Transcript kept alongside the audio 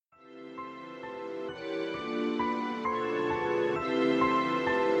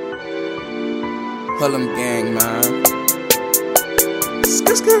2CUPYUNGIN gang, man.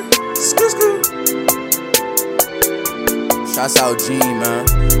 Shouts out G, man.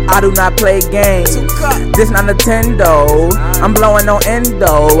 I do not play games. This not Nintendo. I'm blowing on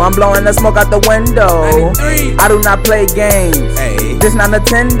endo. I'm blowing the smoke out the window. I do not play games. This not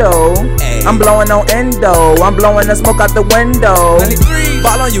Nintendo. I'm blowing on endo. I'm blowing the smoke out the window.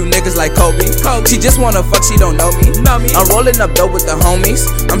 Ball on you niggas like Kobe. She just wanna fuck, she don't know me. I'm rolling up dope with the homies.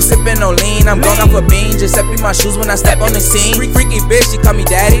 I'm sipping on lean. I'm going off a bean. Giuseppe my shoes when I step on the scene. Freaky bitch, she call me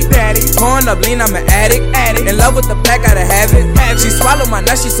daddy. Pouring up lean, I'm an addict. In love with the pack, gotta have it. She swallow my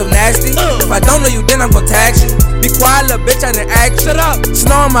nut, she so nasty. If I don't know you, then I'm gon' tax you. Be quiet, little bitch, I didn't act. Shut up.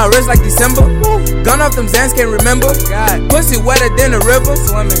 Snow on my wrist like December. Gun off them Zans, can't remember. Pussy wetter than the river.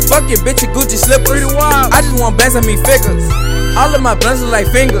 Fuck your bitch, your Gucci slippers. I just want bands on me figures. All of my blunts look like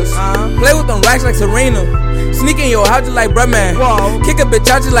fingers. Play with them racks like Serena. Sneak in your house just like bruh man. Kick a bitch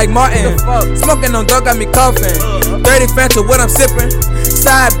out just like Martin. Smoking on dog got me coughing. 30 Fanta what I'm sipping.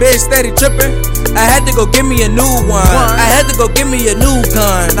 Side bitch steady tripping. I had to go get me a new one. I had to go get me a new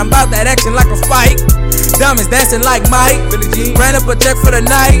gun. I'm about that action like a fight. Diamonds dancing like Mike. Ran up a check for the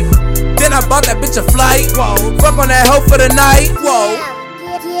night. Then I bought that bitch a flight. Fuck on that hoe for the night.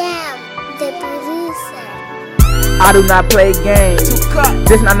 The producer. I do not play games.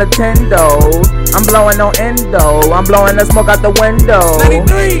 This not Nintendo. I'm blowing on endo. I'm blowing the smoke out the window.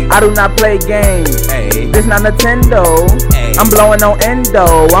 I do not play games. This not Nintendo. I'm blowing on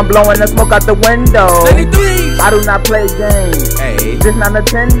endo. I'm blowing the smoke out the window. I do not play games. This not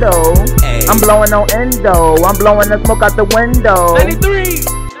Nintendo. I'm blowing on endo. I'm blowing the smoke out the window.